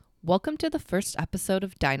Welcome to the first episode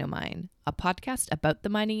of Dinomine, a podcast about the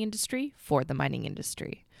mining industry for the mining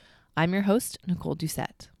industry. I'm your host, Nicole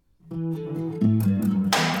Doucette.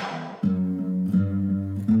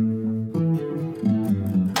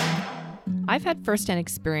 I've had firsthand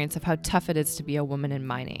experience of how tough it is to be a woman in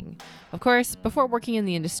mining. Of course, before working in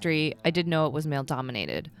the industry, I did know it was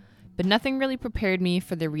male-dominated, but nothing really prepared me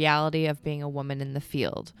for the reality of being a woman in the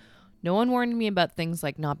field. No one warned me about things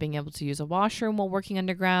like not being able to use a washroom while working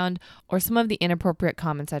underground, or some of the inappropriate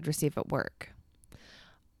comments I'd receive at work.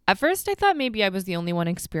 At first, I thought maybe I was the only one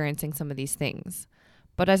experiencing some of these things.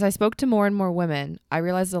 But as I spoke to more and more women, I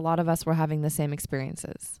realized a lot of us were having the same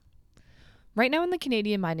experiences. Right now in the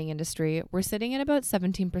Canadian mining industry, we're sitting at about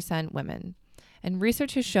 17% women. And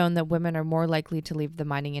research has shown that women are more likely to leave the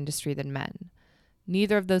mining industry than men.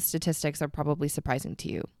 Neither of those statistics are probably surprising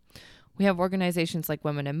to you. We have organizations like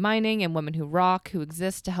Women in Mining and Women Who Rock who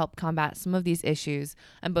exist to help combat some of these issues,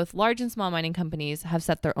 and both large and small mining companies have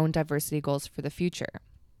set their own diversity goals for the future.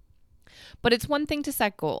 But it's one thing to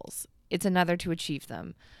set goals, it's another to achieve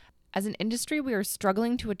them. As an industry, we are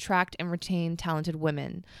struggling to attract and retain talented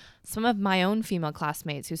women. Some of my own female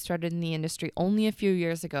classmates who started in the industry only a few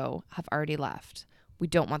years ago have already left. We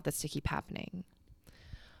don't want this to keep happening.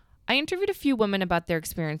 I interviewed a few women about their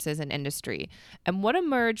experiences in industry, and what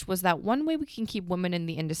emerged was that one way we can keep women in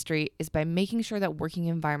the industry is by making sure that working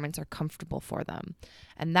environments are comfortable for them,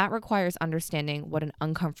 and that requires understanding what an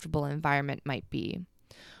uncomfortable environment might be.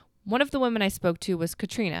 One of the women I spoke to was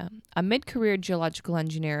Katrina, a mid-career geological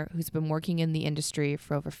engineer who's been working in the industry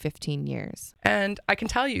for over 15 years. And I can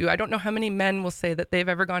tell you, I don't know how many men will say that they've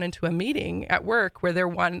ever gone into a meeting at work where they're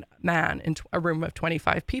one man in a room of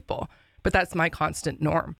 25 people. But that's my constant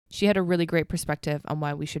norm. She had a really great perspective on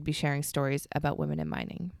why we should be sharing stories about women in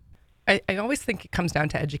mining. I always think it comes down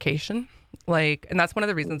to education. And that's one of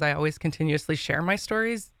the reasons I always continuously share my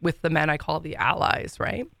stories with the men I call the allies,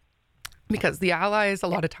 right? Because the allies a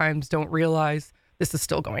lot of times don't realize this is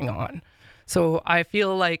still going on. So I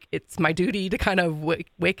feel like it's my duty to kind of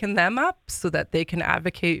waken them up so that they can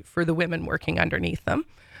advocate for the women working underneath them.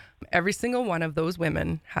 Every single one of those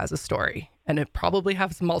women has a story, and it probably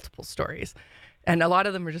has multiple stories. And a lot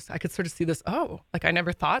of them are just, I could sort of see this, I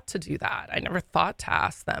never thought to do that. I never thought to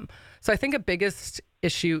ask them. So I think a biggest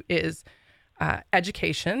issue is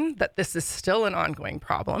education, that this is still an ongoing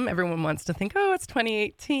problem. Everyone wants to think, it's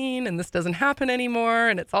 2018 and this doesn't happen anymore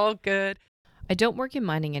and it's all good. I don't work in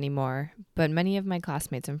mining anymore, but many of my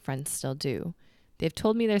classmates and friends still do. They've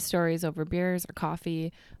told me their stories over beers or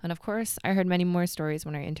coffee, and of course, I heard many more stories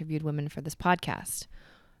when I interviewed women for this podcast.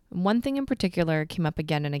 One thing in particular came up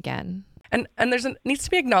again and again. And needs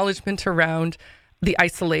to be acknowledgement around the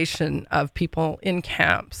isolation of people in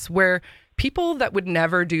camps, where people that would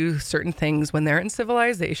never do certain things when they're in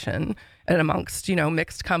civilization and amongst,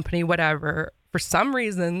 mixed company, whatever, for some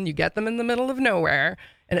reason, you get them in the middle of nowhere,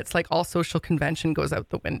 and it's like all social convention goes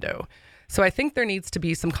out the window. So I think there needs to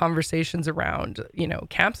be some conversations around,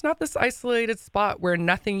 camp's not this isolated spot where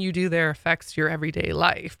nothing you do there affects your everyday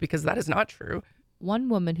life, because that is not true. One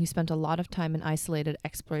woman who spent a lot of time in isolated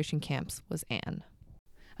exploration camps was Anne.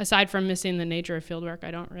 Aside from missing the nature of fieldwork,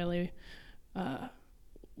 I don't really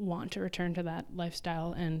want to return to that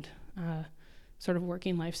lifestyle and sort of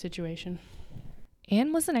working life situation.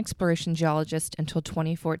 Anne was an exploration geologist until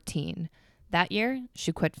 2014. That year,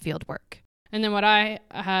 she quit fieldwork. And then what I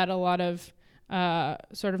had a lot of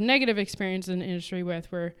sort of negative experience in the industry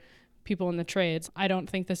with were people in the trades. I don't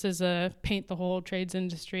think this is a paint the whole trades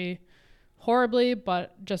industry horribly,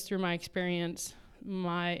 but just through my experience,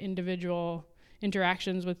 my individual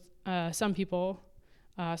interactions with some people,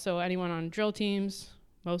 so anyone on drill teams,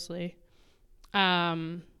 mostly, were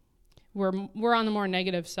on the more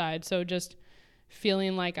negative side. So just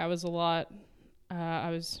feeling like I was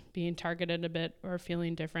being targeted a bit or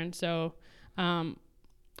feeling different. So I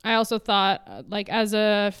also thought, as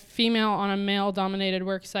a female on a male-dominated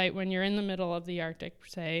work site, when you're in the middle of the Arctic, per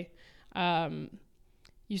se,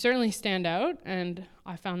 you certainly stand out, and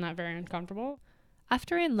I found that very uncomfortable.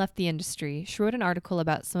 After Anne left the industry, she wrote an article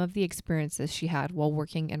about some of the experiences she had while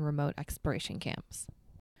working in remote exploration camps.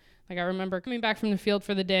 I remember coming back from the field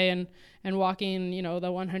for the day and walking,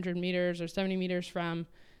 the 100 meters or 70 meters from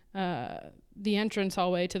the entrance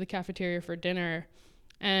hallway to the cafeteria for dinner.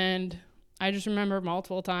 And I just remember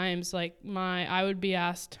multiple times, I would be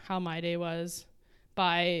asked how my day was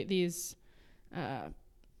by these,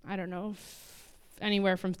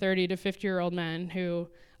 anywhere from 30 to 50-year-old men who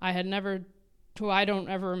I don't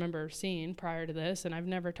ever remember seeing prior to this, and I've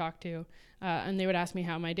never talked to, and they would ask me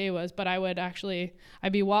how my day was. But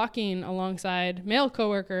I'd be walking alongside male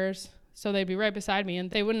coworkers, so they'd be right beside me, and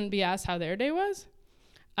they wouldn't be asked how their day was.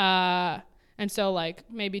 And so like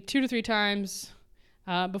maybe 2 to 3 times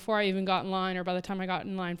before I even got in line, or by the time I got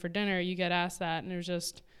in line for dinner, you get asked that. And there's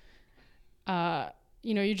just,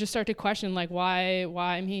 you just start to question, like, why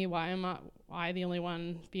me? Why am I the only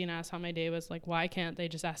one being asked how my day was? Like, why can't they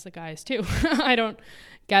just ask the guys too? I don't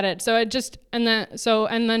get it. So it just, and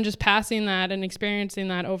then just passing that and experiencing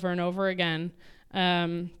that over and over again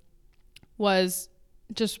was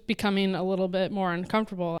just becoming a little bit more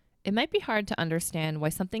uncomfortable. It might be hard to understand why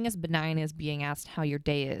something as benign as being asked how your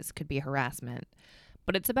day is could be harassment,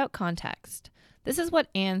 but it's about context. This is what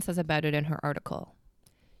Anne says about it in her article.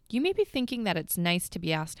 You may be thinking that it's nice to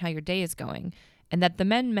be asked how your day is going, and that the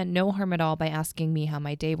men meant no harm at all by asking me how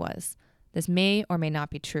my day was. This may or may not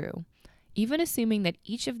be true. Even assuming that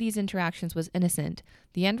each of these interactions was innocent,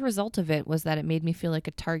 the end result of it was that it made me feel like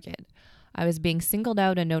a target. I was being singled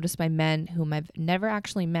out and noticed by men whom I've never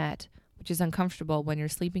actually met, which is uncomfortable when you're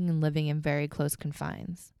sleeping and living in very close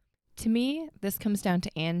confines. To me, this comes down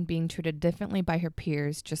to Anne being treated differently by her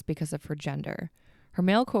peers just because of her gender. Her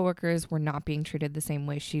male coworkers were not being treated the same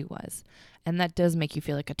way she was, and that does make you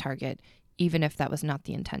feel like a target, even if that was not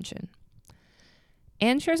the intention.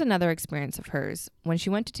 Anne shares another experience of hers when she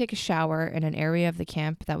went to take a shower in an area of the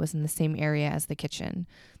camp that was in the same area as the kitchen.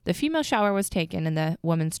 The female shower was taken in the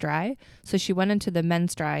women's dry, so she went into the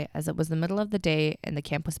men's dry as it was the middle of the day and the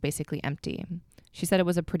camp was basically empty. She said it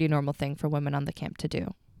was a pretty normal thing for women on the camp to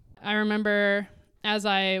do. I remember as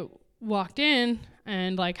I walked in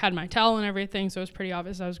and like had my towel and everything, so it was pretty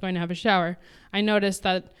obvious I was going to have a shower. I noticed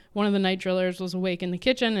that one of the night drillers was awake in the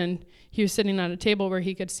kitchen, and he was sitting at a table where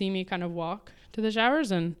he could see me kind of walk to the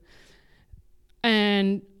showers, and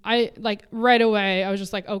I like right away I was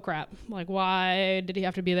just like, oh crap, like why did he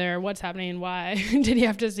have to be there? What's happening? Why did he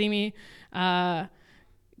have to see me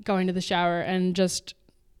going to the shower? And just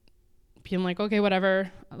being like, okay,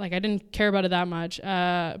 whatever. Like I didn't care about it that much,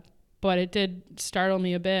 but it did startle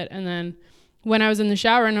me a bit. And then when I was in the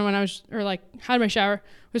shower and when I was, or like had my shower,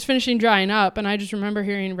 was finishing drying up, and I just remember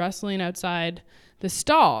hearing rustling outside the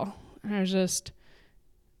stall, and I was just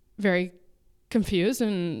very confused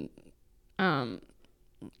and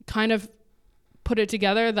kind of put it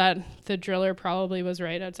together that the driller probably was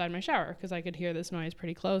right outside my shower, because I could hear this noise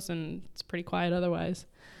pretty close and it's pretty quiet otherwise.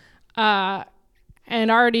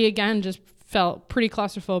 And already again just felt pretty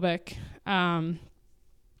claustrophobic,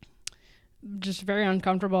 just very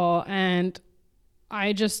uncomfortable, and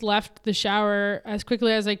I just left the shower as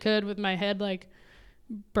quickly as I could with my head like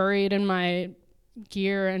buried in my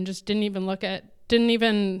gear, and just didn't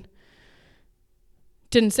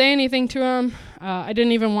say anything to him. I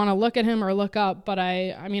didn't even want to look at him or look up, but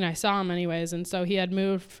I saw him anyways. And so he had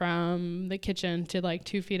moved from the kitchen to like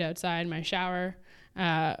 2 feet outside my shower,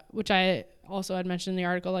 which I also had mentioned in the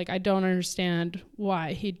article. Like, I don't understand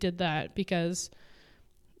why he did that, because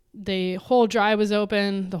the whole dry was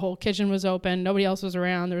open, the whole kitchen was open, nobody else was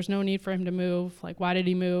around. There was no need for him to move. Like, why did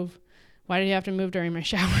he move? Why did he have to move during my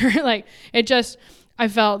shower? Like, I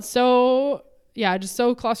felt so, just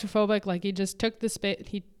so claustrophobic. Like, he just took the space.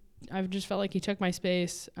 I just felt like he took my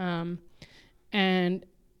space. And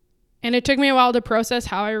it took me a while to process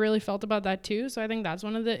how I really felt about that too. So I think that's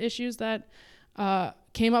one of the issues that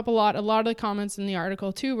came up a lot. A lot of the comments in the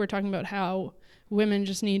article too were talking about how women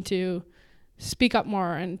just need to speak up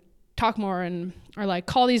more and talk more, and or like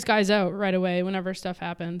call these guys out right away whenever stuff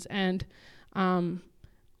happens. And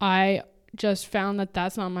I just found that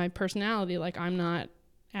that's not my personality. Like, I'm not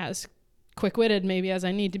as quick-witted maybe as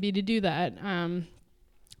I need to be to do that. I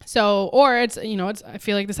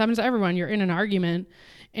feel like this happens to everyone. You're in an argument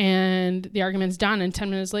and the argument's done, and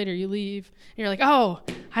 10 minutes later you leave and you're like, oh,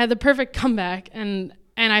 I had the perfect comeback. And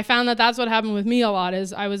I found that that's what happened with me a lot.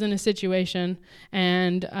 Is I was in a situation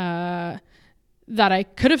and that I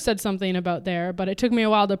could have said something about there, but it took me a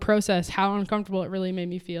while to process how uncomfortable it really made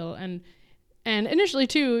me feel. And initially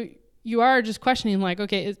too, you are just questioning, like,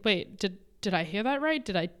 okay, did I hear that right?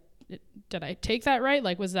 Did I take that right?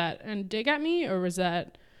 Like, was that a dig at me, or was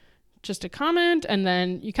that just a comment? And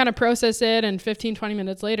then you kind of process it, and 15, 20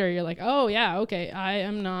 minutes later, you're like, oh yeah, okay, I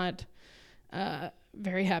am not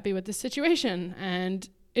very happy with this situation. And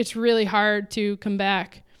it's really hard to come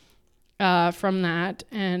back from that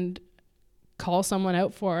and call someone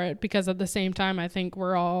out for it, because at the same time, I think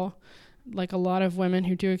we're all, like a lot of women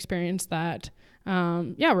who do experience that,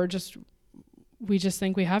 we just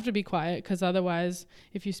think we have to be quiet, because otherwise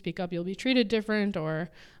if you speak up, you'll be treated different,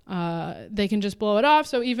 or they can just blow it off.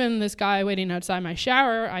 So even this guy waiting outside my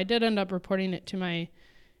shower, I did end up reporting it to my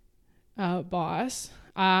boss.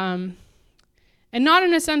 And not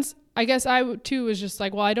in a sense, I guess I too was just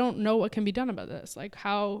like, well, I don't know what can be done about this. Like,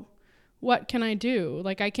 what can I do?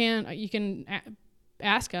 Like, you can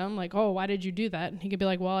ask him, like, oh, why did you do that? And he could be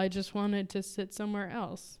like, well, I just wanted to sit somewhere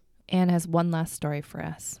else. Anne has one last story for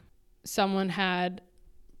us. Someone had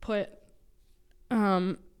put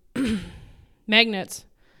magnets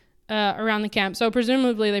around the camp. So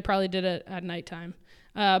presumably they probably did it at nighttime.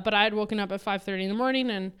 But I had woken up at 5:30 in the morning,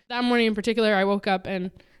 and that morning in particular, I woke up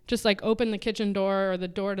and just like opened the kitchen door or the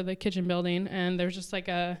door to the kitchen building, and there's just like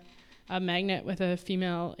a magnet with a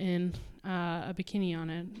female in a bikini on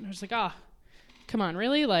it. And I was like, oh, come on,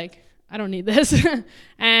 really? Like, I don't need this.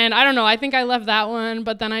 And I don't know, I think I left that one,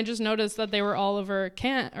 but then I just noticed that they were all over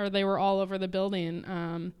they were all over the building.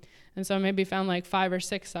 And so I maybe found like 5 or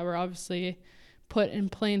 6 that were obviously put in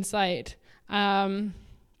plain sight. And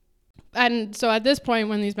so at this point,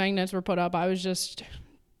 when these magnets were put up, I was just,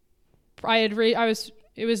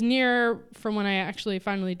 it was near from when I actually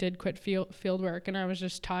finally did quit field work, and I was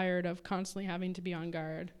just tired of constantly having to be on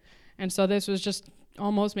guard. And so this was just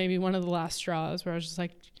almost maybe one of the last straws where I was just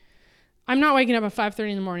like, I'm not waking up at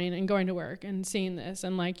 5:30 in the morning and going to work and seeing this.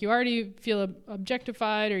 And like, you already feel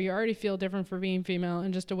objectified, or you already feel different for being female,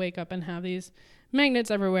 and just to wake up and have these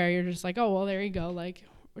magnets everywhere, you're just like, oh, well, there you go. Like,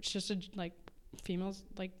 it's just like females,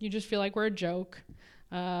 like, you just feel like we're a joke.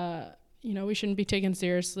 We shouldn't be taken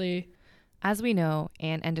seriously. As we know,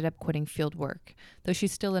 Anne ended up quitting field work, though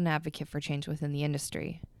she's still an advocate for change within the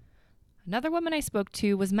industry. Another woman I spoke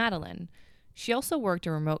to was Madeline. She also worked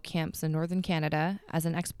in remote camps in northern Canada as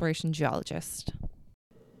an exploration geologist.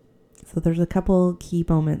 So there's a couple key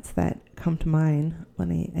moments that come to mind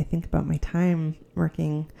when I think about my time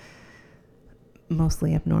working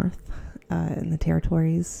mostly up north in the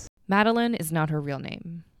territories. Madeline is not her real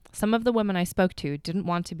name. Some of the women I spoke to didn't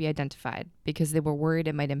want to be identified because they were worried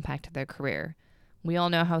it might impact their career. We all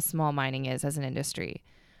know how small mining is as an industry.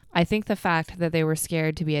 I think the fact that they were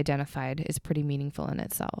scared to be identified is pretty meaningful in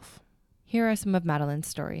itself. Here are some of Madeline's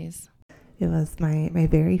stories. It was my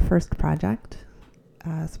very first project,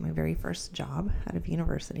 so my very first job out of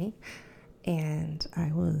university, and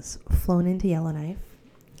I was flown into Yellowknife,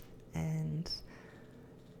 and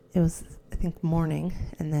it was, I think, morning,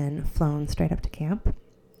 and then flown straight up to camp,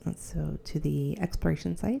 and so to the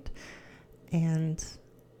exploration site, and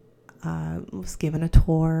was given a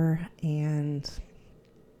tour. And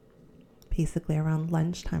basically around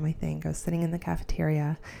lunchtime, I think, I was sitting in the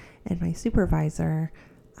cafeteria, and my supervisor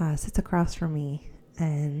sits across from me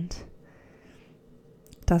and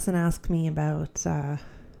doesn't ask me about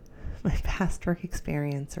my past work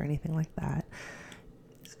experience or anything like that.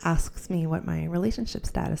 Asks me what my relationship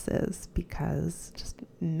status is, because just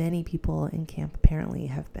many people in camp apparently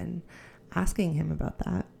have been asking him about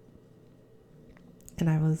that. And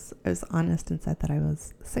I was honest and said that I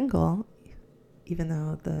was single, even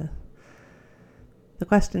though the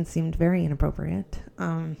question seemed very inappropriate.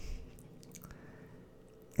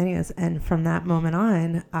 Anyways, and from that moment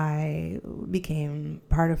on, I became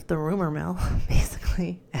part of the rumor mill,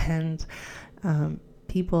 basically. And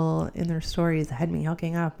people in their stories had me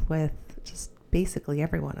hooking up with just basically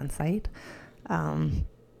everyone on site.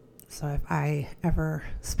 So if I ever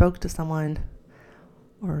spoke to someone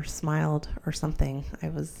or smiled or something, I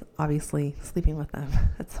was obviously sleeping with them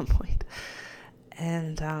at some point.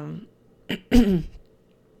 And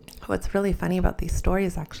what's really funny about these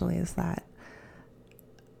stories actually is that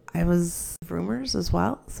I was rumors as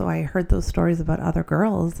well. So I heard those stories about other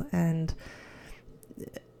girls, and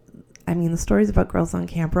I mean, the stories about girls on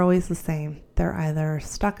camp are always the same. They're either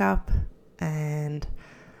stuck up and,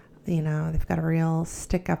 they've got a real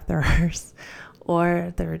stick up their arse,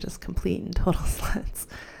 or they're just complete and total sluts.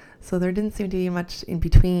 So there didn't seem to be much in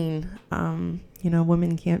between.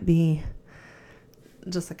 Women can't be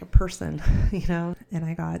just like a person, and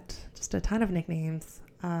I got just a ton of nicknames,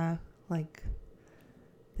 like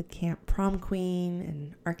the Camp Prom Queen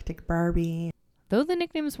and Arctic Barbie. Though the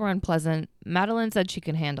nicknames were unpleasant, Madeline said she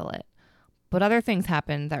could handle it. But other things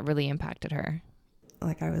happened that really impacted her.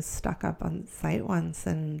 Like, I was stuck up on site once,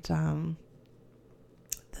 and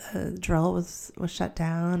the drill was shut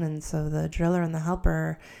down, and so the driller and the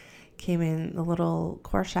helper came in the little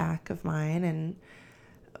core shack of mine, and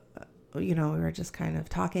we were just kind of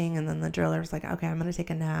talking, and then the driller was like, okay, I'm going to take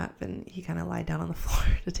a nap, and he kind of lied down on the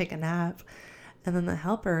floor to take a nap. And then the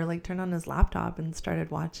helper turned on his laptop and started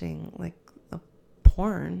watching a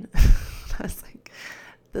porn. I was like,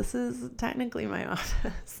 this is technically my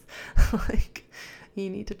office. You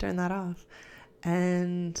need to turn that off.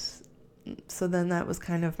 And so then that was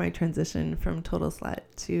kind of my transition from total slut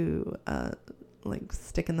to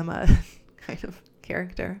stick in the mud kind of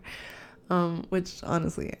character, which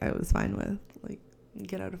honestly I was fine with.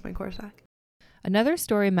 Get out of my core shack. Another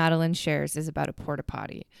story Madeline shares is about a porta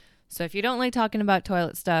potty. So if you don't like talking about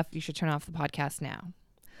toilet stuff, you should turn off the podcast now.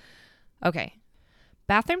 Okay.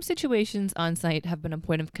 Bathroom situations on site have been a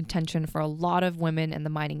point of contention for a lot of women in the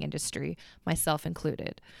mining industry, myself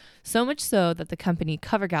included. So much so that the company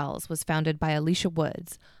CoverGals was founded by Alicia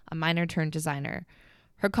Woods, a miner turned designer.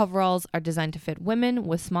 Her coveralls are designed to fit women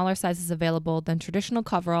with smaller sizes available than traditional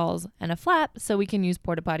coveralls and a flap so we can use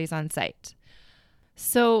porta potties on site.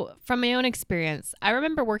 So, from my own experience, I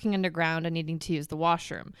remember working underground and needing to use the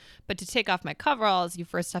washroom. But to take off my coveralls, you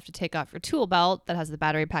first have to take off your tool belt that has the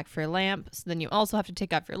battery pack for your lamp. So then you also have to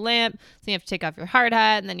take off your lamp. So you have to take off your hard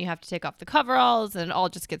hat, and then you have to take off the coveralls, and it all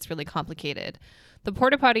just gets really complicated. The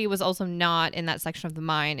porta potty was also not in that section of the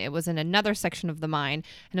mine. It was in another section of the mine,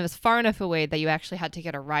 and it was far enough away that you actually had to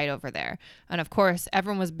get a ride over there. And of course,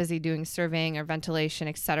 everyone was busy doing surveying or ventilation,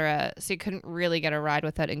 etc., so you couldn't really get a ride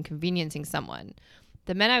without inconveniencing someone.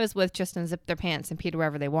 The men I was with just unzipped their pants and peed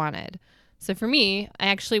wherever they wanted. So for me, I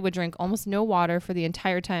actually would drink almost no water for the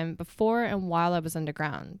entire time before and while I was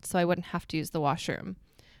underground, so I wouldn't have to use the washroom.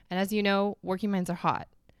 And as you know, working mines are hot.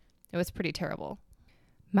 It was pretty terrible.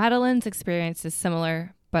 Madeline's experience is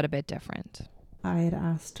similar, but a bit different. I had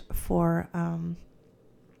asked for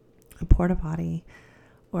a porta potty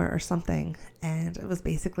or something, and it was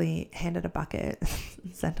basically handed a bucket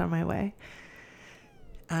and sent on my way.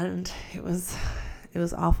 And it was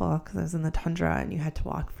awful because I was in the tundra and you had to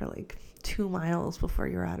walk for like 2 miles before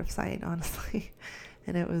you were out of sight, honestly.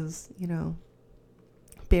 And it was,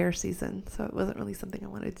 bear season, so it wasn't really something I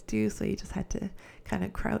wanted to do. So you just had to kind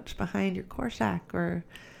of crouch behind your core shack or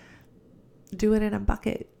do it in a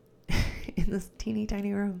bucket in this teeny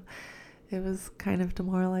tiny room. It was kind of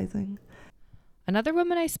demoralizing. Another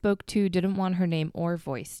woman I spoke to didn't want her name or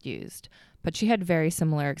voice used, but she had very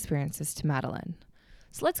similar experiences to Madeline.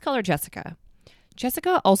 So let's call her Jessica.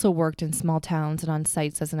 Jessica also worked in small towns and on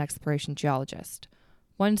sites as an exploration geologist.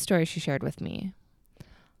 One story she shared with me.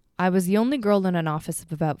 I was the only girl in an office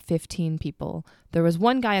of about 15 people. There was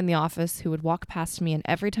one guy in the office who would walk past me, and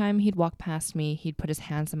every time he'd walk past me, he'd put his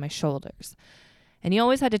hands on my shoulders. And he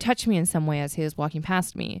always had to touch me in some way as he was walking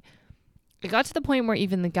past me. It got to the point where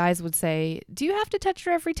even the guys would say, "Do you have to touch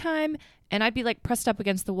her every time?" And I'd be like pressed up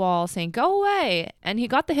against the wall saying, "Go away." And he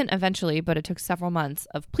got the hint eventually, but it took several months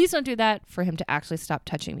of "please don't do that" for him to actually stop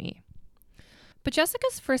touching me. But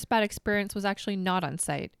Jessica's first bad experience was actually not on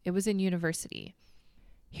site. It was in university.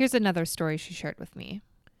 Here's another story she shared with me.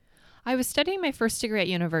 I was studying my first degree at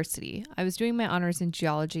university. I was doing my honors in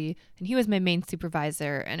geology, and he was my main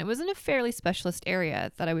supervisor, and it was in a fairly specialist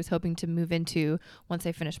area that I was hoping to move into once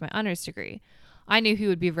I finished my honors degree. I knew he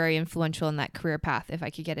would be very influential in that career path if I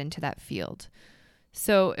could get into that field.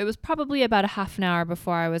 So it was probably about a half an hour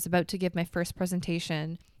before I was about to give my first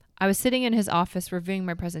presentation. I was sitting in his office reviewing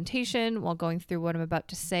my presentation while going through what I'm about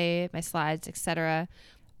to say, my slides, etc.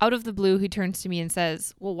 Out of the blue, he turns to me and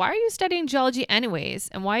says, "Well, why are you studying geology anyways?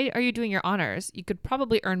 And why are you doing your honors? You could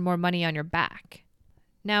probably earn more money on your back."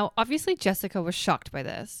 Now, obviously Jessica was shocked by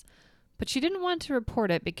this, but she didn't want to report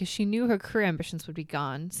it because she knew her career ambitions would be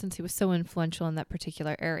gone since he was so influential in that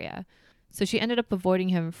particular area. So she ended up avoiding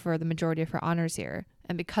him for the majority of her honors year,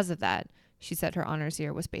 and because of that, she said her honors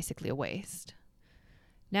year was basically a waste.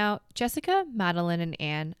 Now, Jessica, Madeline, and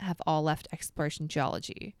Anne have all left exploration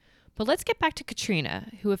geology. But let's get back to Katrina,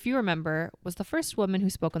 who, if you remember, was the first woman who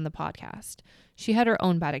spoke on the podcast. She had her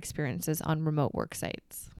own bad experiences on remote work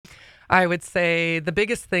sites. I would say the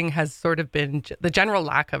biggest thing has sort of been the general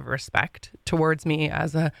lack of respect towards me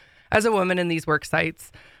as a woman in these work sites.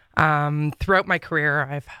 Throughout my career,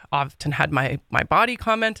 I've often had my body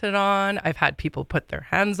commented on. I've had people put their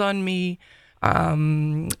hands on me.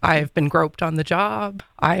 I've been groped on the job.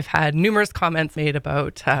 I've had numerous comments made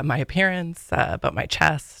about my appearance, about my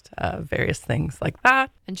chest, various things like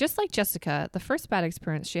that. And just like Jessica, the first bad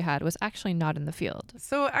experience she had was actually not in the field.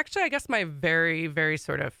 So actually, I guess my very, very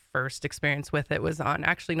sort of first experience with it was on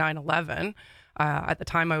actually 9/11. At the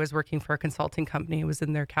time, I was working for a consulting company. I was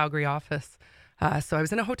in their Calgary office. So I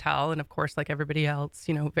was in a hotel, and of course, like everybody else,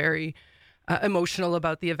 very emotional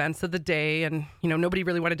about the events of the day. And, nobody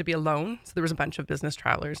really wanted to be alone. So there was a bunch of business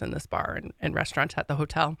travelers in this bar and restaurant at the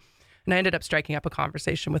hotel. And I ended up striking up a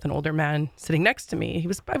conversation with an older man sitting next to me. He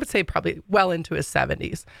was, I would say, probably well into his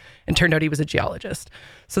 70s. And turned out he was a geologist.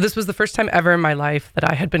 So this was the first time ever in my life that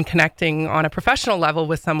I had been connecting on a professional level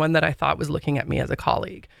with someone that I thought was looking at me as a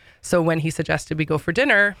colleague. So when he suggested we go for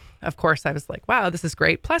dinner, of course, I was like, wow, this is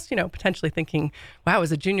great. Plus, potentially thinking, wow,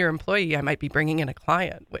 as a junior employee, I might be bringing in a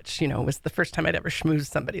client, which, was the first time I'd ever schmoozed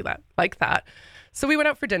somebody like that. So we went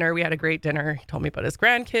out for dinner. We had a great dinner. He told me about his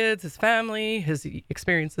grandkids, his family, his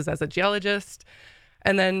experiences as a geologist.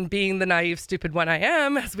 And then being the naive, stupid one I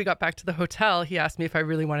am, as we got back to the hotel, he asked me if I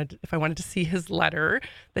wanted to see his letter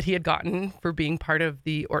that he had gotten for being part of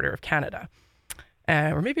the Order of Canada.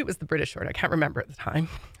 Or maybe it was the British Order. I can't remember at the time.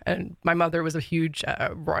 And my mother was a huge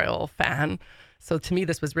royal fan. So to me,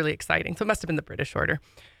 this was really exciting. So it must have been the British Order.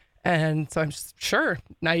 And so I'm just sure,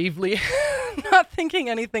 naively, not thinking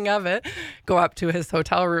anything of it, go up to his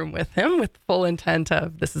hotel room with him with full intent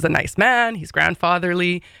of, this is a nice man. He's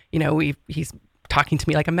grandfatherly. He's talking to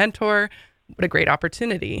me like a mentor. What a great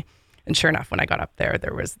opportunity. And sure enough, when I got up there,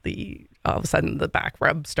 there was all of a sudden the back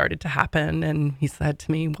rub started to happen. And he said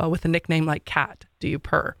to me, well, with a nickname like Cat, do you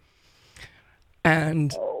purr?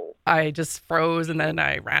 And I just froze, and then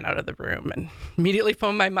I ran out of the room and immediately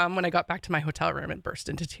phoned my mom when I got back to my hotel room and burst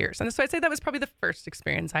into tears. And so I'd say that was probably the first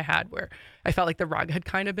experience I had where I felt like the rug had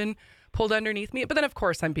kind of been pulled underneath me. But then, of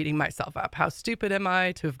course, I'm beating myself up. How stupid am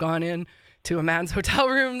I to have gone in to a man's hotel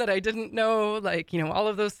room that I didn't know? All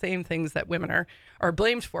of those same things that women are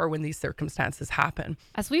blamed for when these circumstances happen.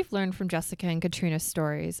 As we've learned from Jessica and Katrina's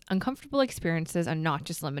stories, uncomfortable experiences are not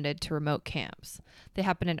just limited to remote camps. They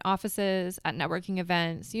happen in offices, at networking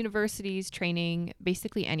events, universities, training,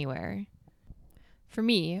 basically anywhere. For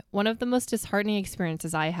me, one of the most disheartening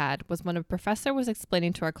experiences I had was when a professor was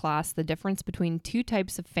explaining to our class the difference between two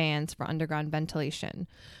types of fans for underground ventilation.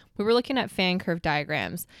 We were looking at fan curve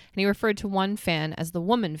diagrams, and he referred to one fan as the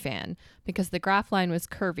woman fan because the graph line was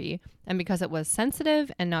curvy and because it was sensitive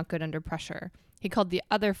and not good under pressure. He called the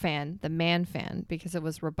other fan the man fan because it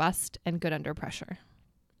was robust and good under pressure.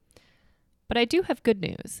 But I do have good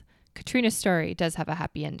news. Katrina's story does have a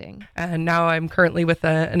happy ending. And now I'm currently with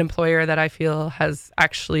an employer that I feel has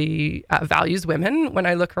actually values women. When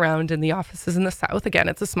I look around in the offices in the South, again,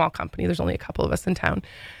 it's a small company. There's only a couple of us in town.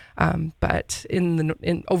 But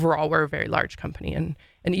in overall, we're a very large company. And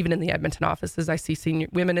even in the Edmonton offices, I see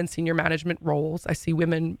women in senior management roles. I see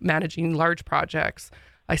women managing large projects.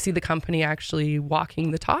 I see the company actually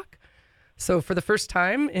walking the talk. So for the first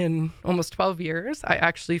time in almost 12 years, I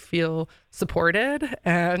actually feel supported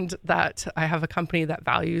and that I have a company that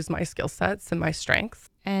values my skill sets and my strengths.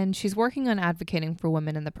 And she's working on advocating for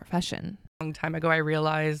women in the profession. A long time ago, I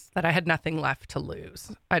realized that I had nothing left to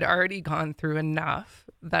lose. I'd already gone through enough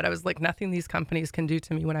that I was like, nothing these companies can do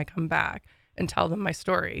to me when I come back and tell them my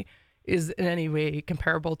story is in any way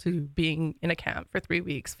comparable to being in a camp for 3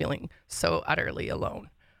 weeks, feeling so utterly alone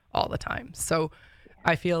all the time. So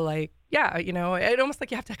I feel like, yeah, it almost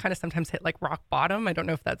like you have to kind of sometimes hit like rock bottom. I don't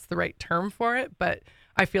know if that's the right term for it, but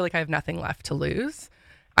I feel like I have nothing left to lose.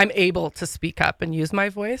 I'm able to speak up and use my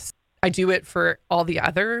voice. I do it for all the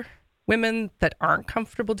other women that aren't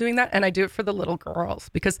comfortable doing that. And I do it for the little girls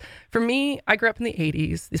because for me, I grew up in the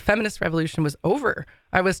 80s. The feminist revolution was over.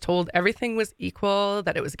 I was told everything was equal,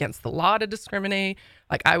 that it was against the law to discriminate.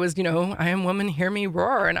 Like I was, I am woman, hear me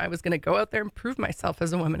roar. And I was going to go out there and prove myself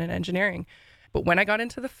as a woman in engineering. But when I got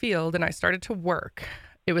into the field and I started to work,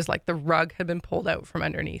 it was like the rug had been pulled out from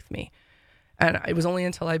underneath me. And it was only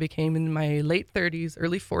until I became in my late 30s,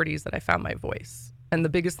 early 40s that I found my voice. And the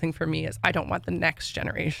biggest thing for me is I don't want the next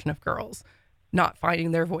generation of girls not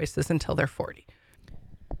finding their voices until they're 40.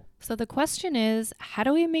 So the question is, how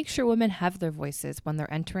do we make sure women have their voices when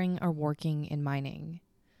they're entering or working in mining?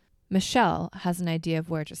 Michelle has an idea of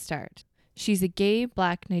where to start. She's a gay,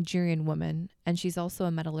 Black Nigerian woman, and she's also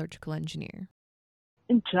a metallurgical engineer.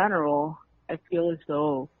 In general, I feel as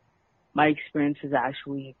though my experience has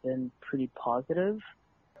actually been pretty positive.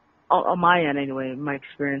 On my end, anyway, my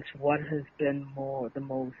experience, what has been the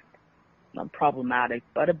most, not problematic,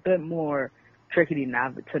 but a bit more tricky to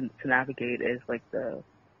navigate is like the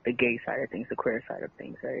gay side of things, the queer side of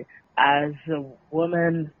things, right? As a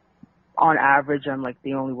woman, on average, I'm like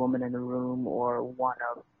the only woman in the room or one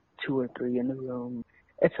of 2 or 3 in the room.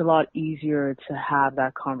 It's a lot easier to have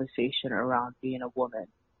that conversation around being a woman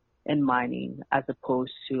in mining as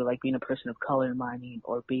opposed to like being a person of color in mining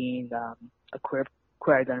or being a queer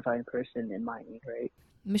identifying person in mining, right?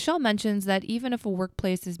 Michelle mentions that even if a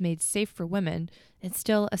workplace is made safe for women, it's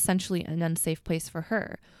still essentially an unsafe place for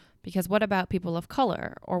her. Because what about people of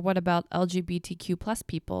color? Or what about LGBTQ plus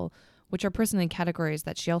people, which are personally categories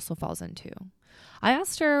that she also falls into? I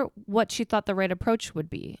asked her what she thought the right approach would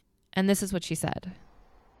be, and this is what she said.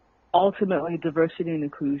 Ultimately, diversity and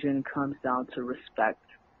inclusion comes down to respect,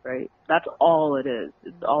 right? That's all it is.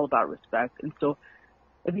 It's all about respect. And so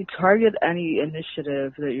if you target any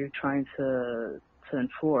initiative that you're trying to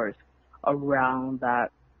enforce around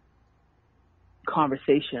that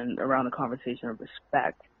conversation, around the conversation of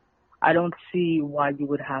respect, I don't see why you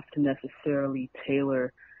would have to necessarily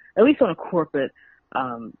tailor, at least on a corporate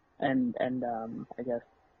and I guess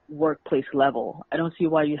workplace level. I don't see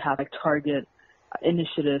why you have to target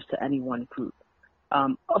initiatives to any one group.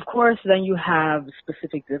 Of course, then you have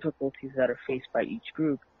specific difficulties that are faced by each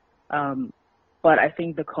group. But I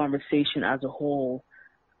think the conversation as a whole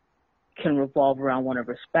can revolve around one of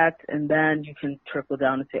respect, and then you can trickle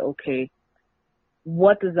down and say, okay,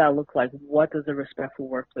 what does that look like? What does a respectful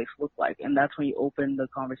workplace look like? And that's when you open the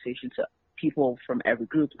conversation to people from every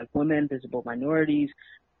group, like women, visible minorities,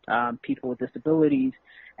 people with disabilities,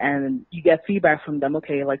 and you get feedback from them.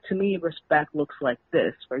 Okay, like to me, respect looks like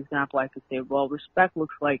this. For example, I could say, well, respect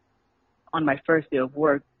looks like on my first day of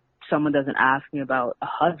work, someone doesn't ask me about a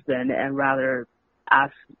husband and rather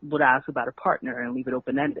would ask about a partner and leave it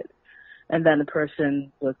open-ended. And then the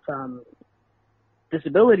person with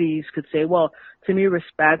disabilities could say, well, to me,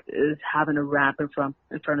 respect is having a ramp in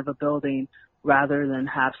front of a building rather than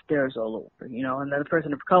have stairs all over, you know. And then the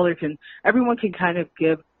person of color everyone can kind of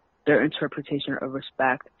give their interpretation of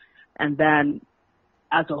respect. And then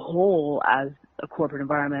as a whole, as a corporate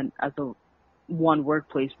environment, as one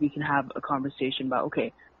workplace, we can have a conversation about,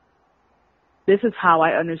 okay, this is how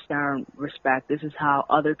I understand respect. This is how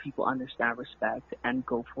other people understand respect, and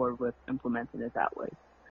go forward with implementing it that way.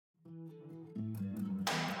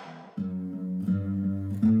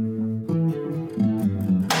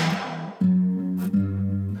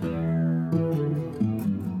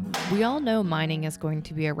 We all know mining is going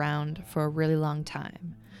to be around for a really long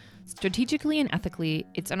time. Strategically and ethically,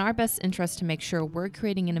 it's in our best interest to make sure we're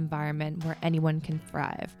creating an environment where anyone can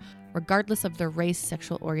thrive, regardless of their race,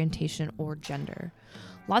 sexual orientation, or gender.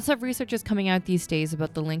 Lots of research is coming out these days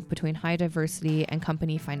about the link between high diversity and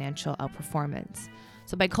company financial outperformance.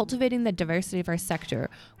 So by cultivating the diversity of our sector,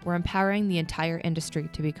 we're empowering the entire industry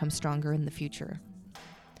to become stronger in the future.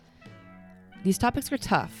 These topics are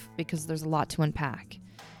tough because there's a lot to unpack.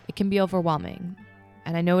 It can be overwhelming,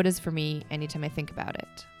 and I know it is for me anytime I think about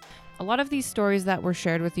it. A lot of these stories that were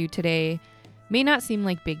shared with you today may not seem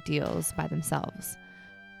like big deals by themselves,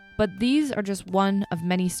 but these are just one of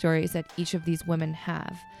many stories that each of these women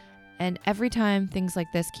have. And every time things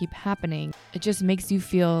like this keep happening, it just makes you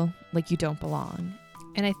feel like you don't belong.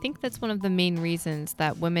 And I think that's one of the main reasons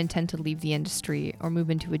that women tend to leave the industry or move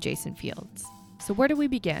into adjacent fields. So where do we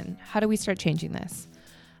begin? How do we start changing this?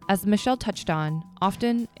 As Michelle touched on,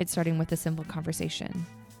 often it's starting with a simple conversation,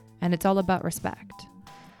 and it's all about respect.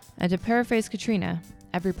 And to paraphrase Katrina,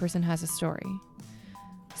 every person has a story.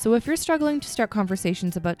 So if you're struggling to start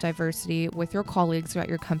conversations about diversity with your colleagues or at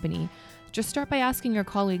your company, just start by asking your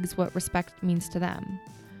colleagues what respect means to them.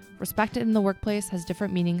 Respect in the workplace has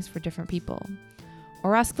different meanings for different people.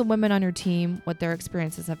 Or ask the women on your team what their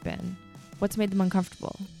experiences have been. What's made them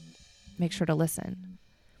uncomfortable? Make sure to listen.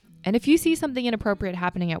 And if you see something inappropriate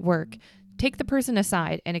happening at work, take the person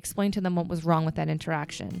aside and explain to them what was wrong with that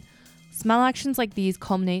interaction. Small actions like these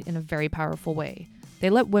culminate in a very powerful way.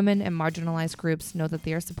 They let women and marginalized groups know that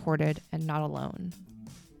they are supported and not alone.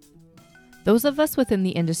 Those of us within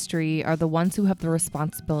the industry are the ones who have the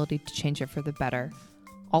responsibility to change it for the better.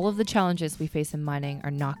 All of the challenges we face in mining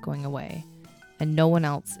are not going away, and no one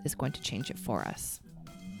else is going to change it for us.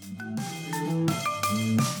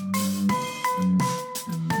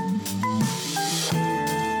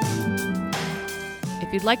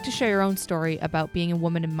 If you'd like to share your own story about being a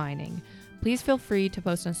woman in mining, please feel free to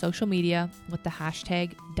post on social media with the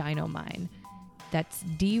hashtag DynoMine. That's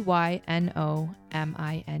DynoMine.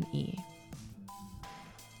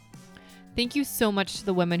 Thank you so much to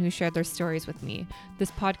the women who shared their stories with me.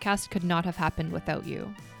 This podcast could not have happened without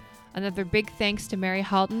you. Another big thanks to Mary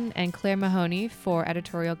Halton and Claire Mahoney for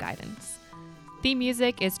editorial guidance. Theme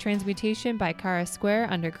music is Transmutation by Kara Square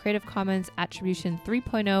under Creative Commons Attribution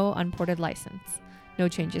 3.0 unported license. No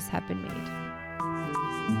changes have been made.